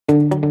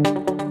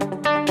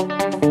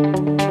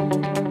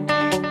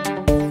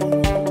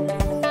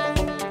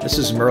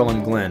This is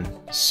Merlin Glenn,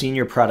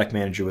 Senior Product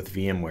Manager with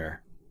VMware.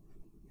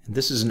 And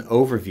this is an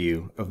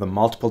overview of the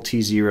multiple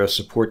T0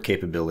 support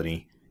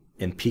capability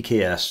in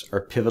PKS,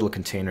 or Pivotal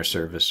Container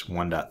Service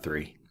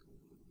 1.3.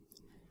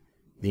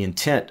 The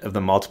intent of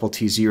the multiple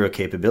T0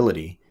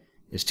 capability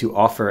is to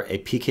offer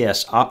a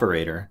PKS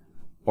operator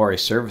or a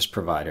service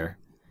provider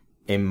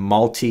a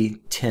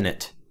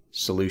multi-tenant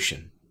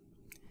solution.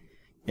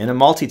 In a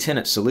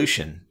multi-tenant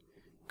solution,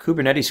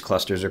 Kubernetes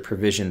clusters are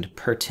provisioned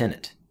per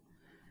tenant.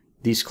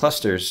 These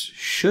clusters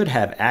should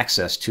have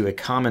access to a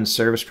common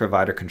service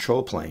provider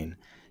control plane,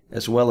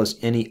 as well as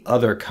any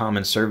other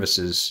common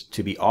services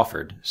to be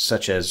offered,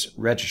 such as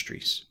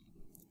registries.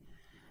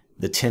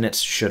 The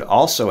tenants should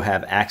also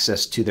have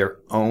access to their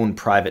own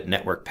private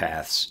network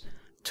paths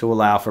to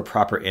allow for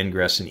proper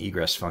ingress and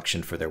egress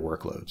function for their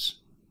workloads.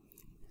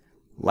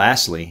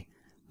 Lastly,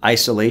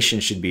 isolation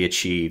should be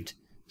achieved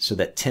so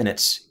that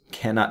tenants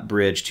cannot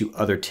bridge to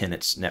other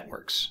tenants'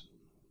 networks.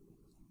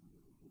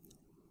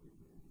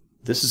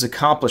 This is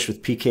accomplished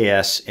with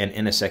PKS and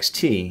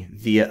NSX-T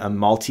via a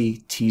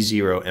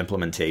multi-T0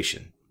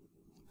 implementation.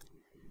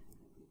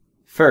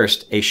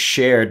 First, a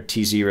shared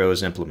T0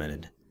 is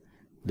implemented.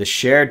 The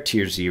shared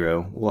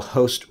T0 will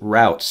host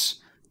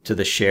routes to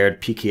the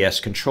shared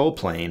PKS control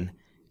plane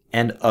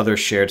and other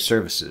shared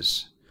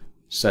services,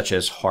 such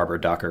as Harbor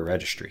Docker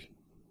Registry.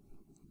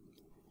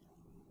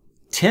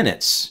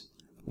 Tenants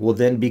will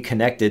then be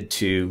connected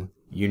to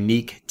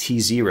unique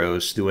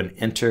T0s through an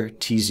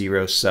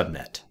inter-T0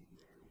 subnet.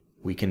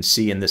 We can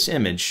see in this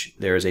image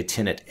there is a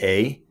tenant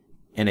A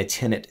and a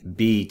tenant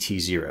B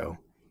T0,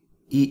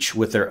 each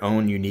with their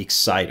own unique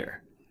CIDR,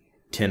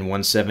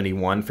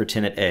 10.171 for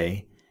tenant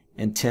A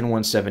and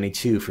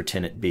 10.172 for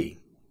tenant B.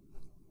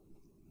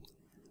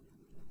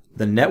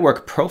 The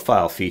network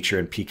profile feature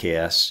in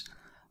PKS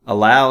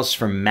allows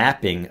for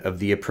mapping of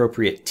the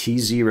appropriate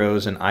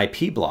T0s and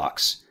IP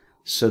blocks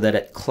so that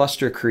at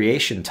cluster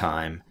creation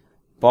time,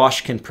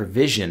 BOSH can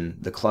provision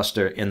the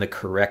cluster in the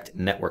correct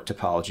network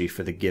topology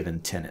for the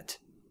given tenant.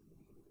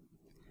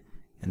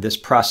 And this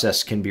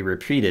process can be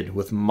repeated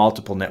with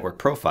multiple network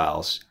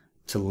profiles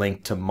to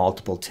link to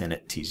multiple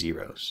tenant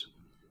T0s.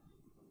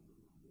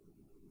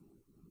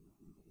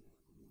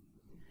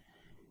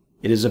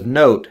 It is of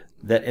note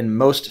that in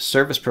most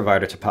service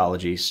provider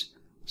topologies,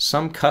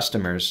 some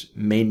customers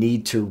may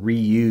need to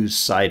reuse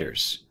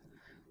CIDRs.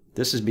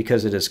 This is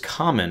because it is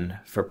common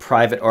for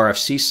private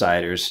RFC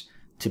CIDRs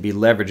to be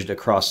leveraged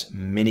across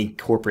many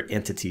corporate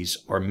entities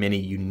or many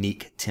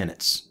unique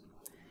tenants.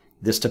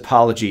 This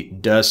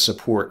topology does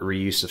support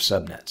reuse of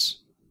subnets.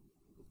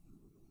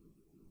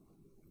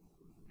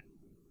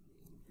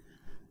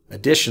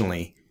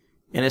 Additionally,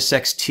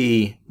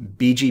 NSX-T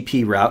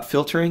BGP route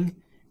filtering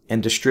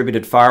and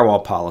distributed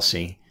firewall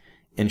policy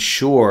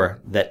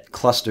ensure that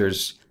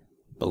clusters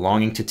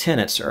belonging to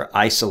tenants are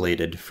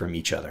isolated from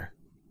each other.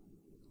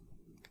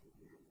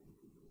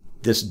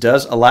 This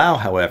does allow,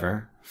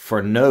 however,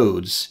 for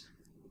nodes,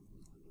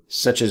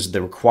 such as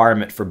the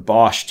requirement for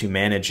BOSH to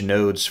manage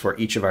nodes for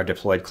each of our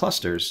deployed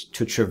clusters,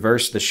 to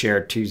traverse the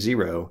shared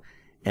T0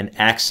 and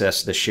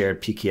access the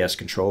shared PKS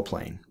control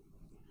plane.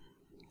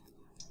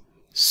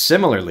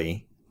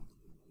 Similarly,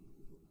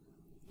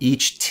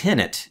 each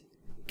tenant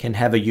can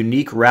have a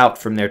unique route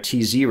from their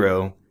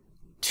T0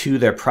 to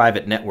their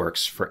private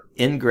networks for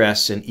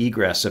ingress and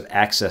egress of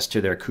access to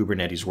their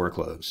Kubernetes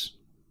workloads.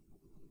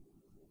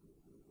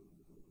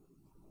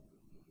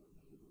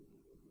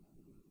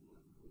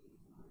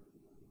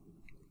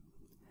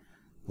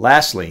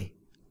 Lastly,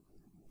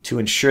 to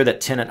ensure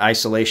that tenant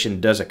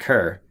isolation does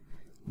occur,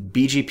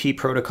 BGP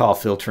protocol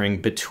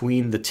filtering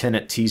between the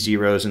tenant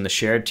T0s and the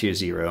shared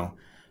T0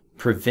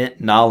 prevent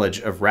knowledge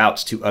of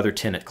routes to other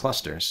tenant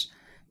clusters,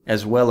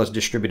 as well as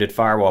distributed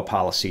firewall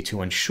policy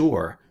to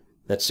ensure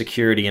that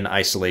security and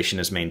isolation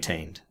is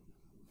maintained.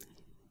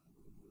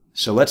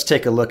 So let's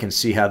take a look and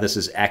see how this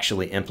is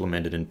actually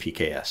implemented in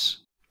PKS.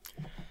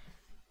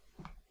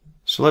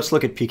 So let's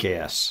look at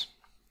PKS.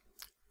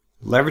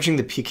 Leveraging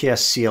the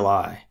PKS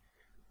CLI,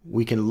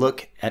 we can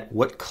look at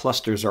what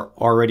clusters are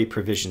already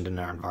provisioned in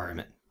our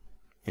environment.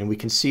 And we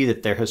can see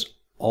that there has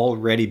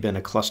already been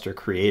a cluster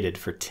created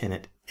for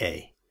tenant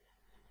A.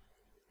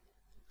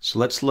 So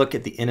let's look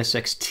at the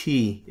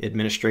NSX-T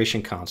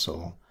administration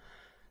console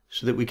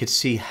so that we could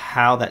see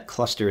how that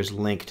cluster is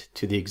linked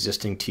to the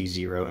existing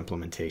T0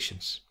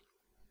 implementations.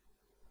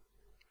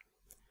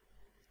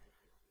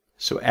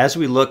 So as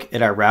we look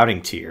at our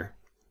routing tier,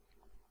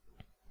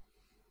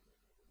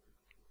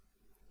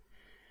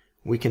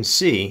 we can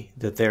see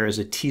that there is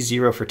a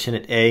T0 for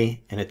tenant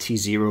A and a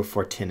T0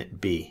 for tenant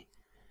B,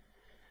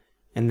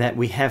 and that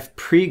we have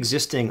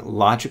pre-existing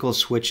logical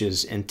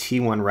switches and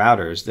T1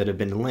 routers that have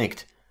been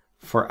linked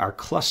for our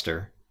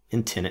cluster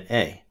in tenant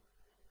A.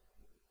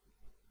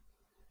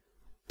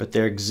 But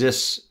there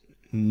exists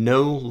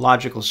no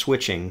logical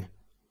switching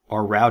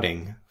or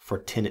routing for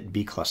tenant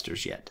B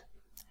clusters yet.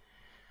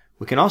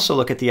 We can also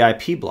look at the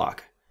IP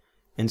block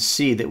and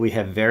see that we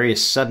have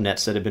various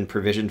subnets that have been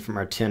provisioned from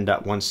our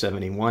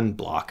 10.171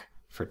 block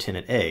for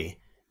tenant A,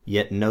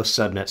 yet no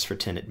subnets for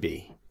tenant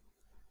B.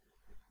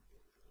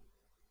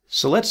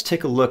 So let's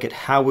take a look at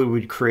how we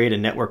would create a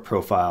network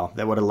profile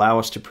that would allow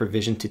us to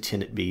provision to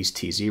tenant B's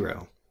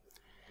T0.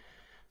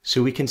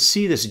 So we can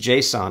see this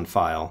JSON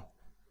file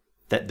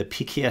that the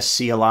PKS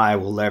CLI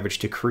will leverage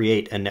to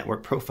create a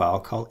network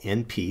profile called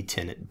np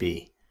tenant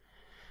B.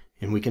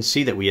 And we can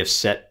see that we have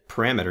set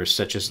parameters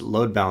such as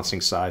load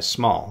balancing size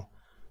small.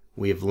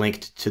 We have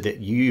linked to the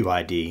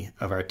UUID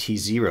of our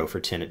T0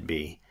 for tenant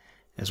B,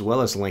 as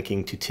well as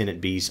linking to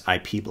tenant B's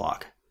IP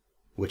block,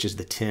 which is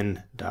the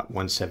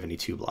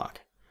 10.172 block.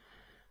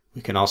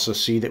 We can also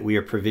see that we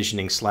are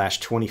provisioning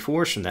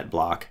 /24s from that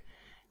block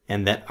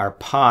and that our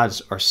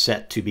pods are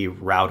set to be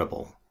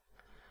routable.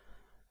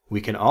 We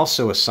can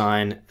also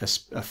assign a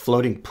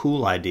floating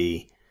pool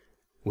ID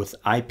with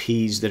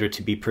IPs that are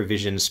to be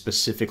provisioned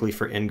specifically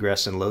for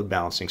ingress and load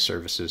balancing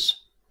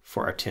services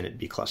for our tenant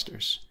B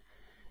clusters.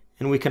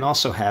 And we can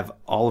also have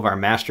all of our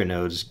master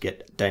nodes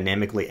get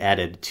dynamically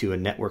added to a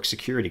network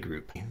security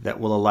group that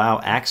will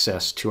allow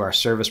access to our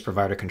service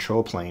provider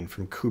control plane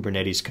from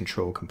Kubernetes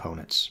control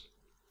components.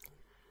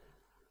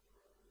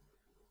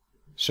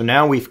 So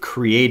now we've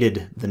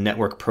created the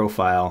network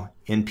profile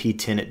np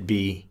tenant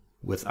B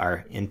with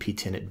our np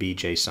tenant B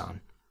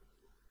JSON.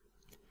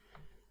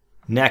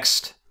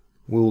 Next,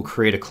 we will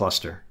create a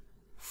cluster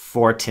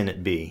for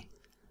tenant B,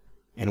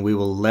 and we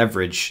will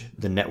leverage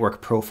the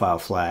network profile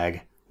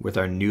flag with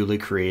our newly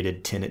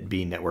created tenant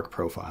B network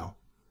profile.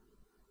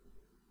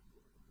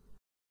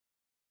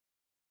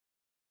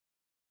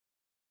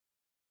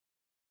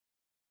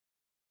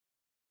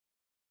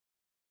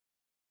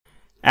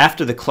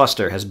 After the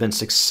cluster has been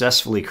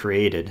successfully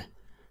created,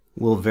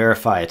 we'll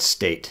verify its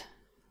state.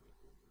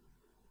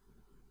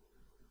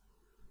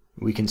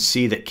 We can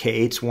see that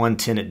K81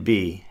 tenant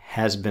B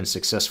has been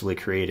successfully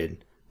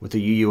created with a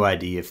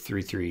UUID of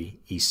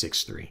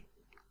 33E63.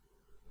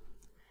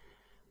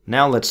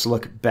 Now let's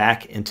look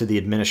back into the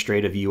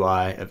administrative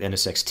UI of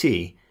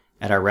NSX-T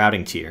at our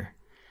routing tier,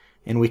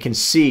 and we can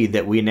see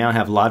that we now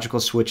have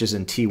logical switches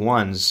and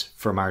T1s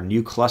from our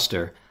new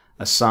cluster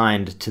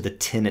assigned to the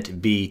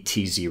tenant B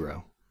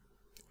T0.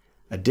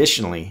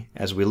 Additionally,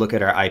 as we look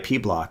at our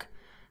IP block,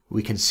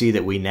 we can see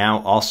that we now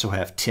also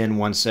have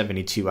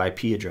 10.172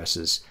 IP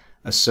addresses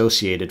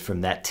associated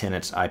from that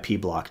tenant's IP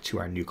block to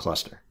our new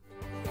cluster.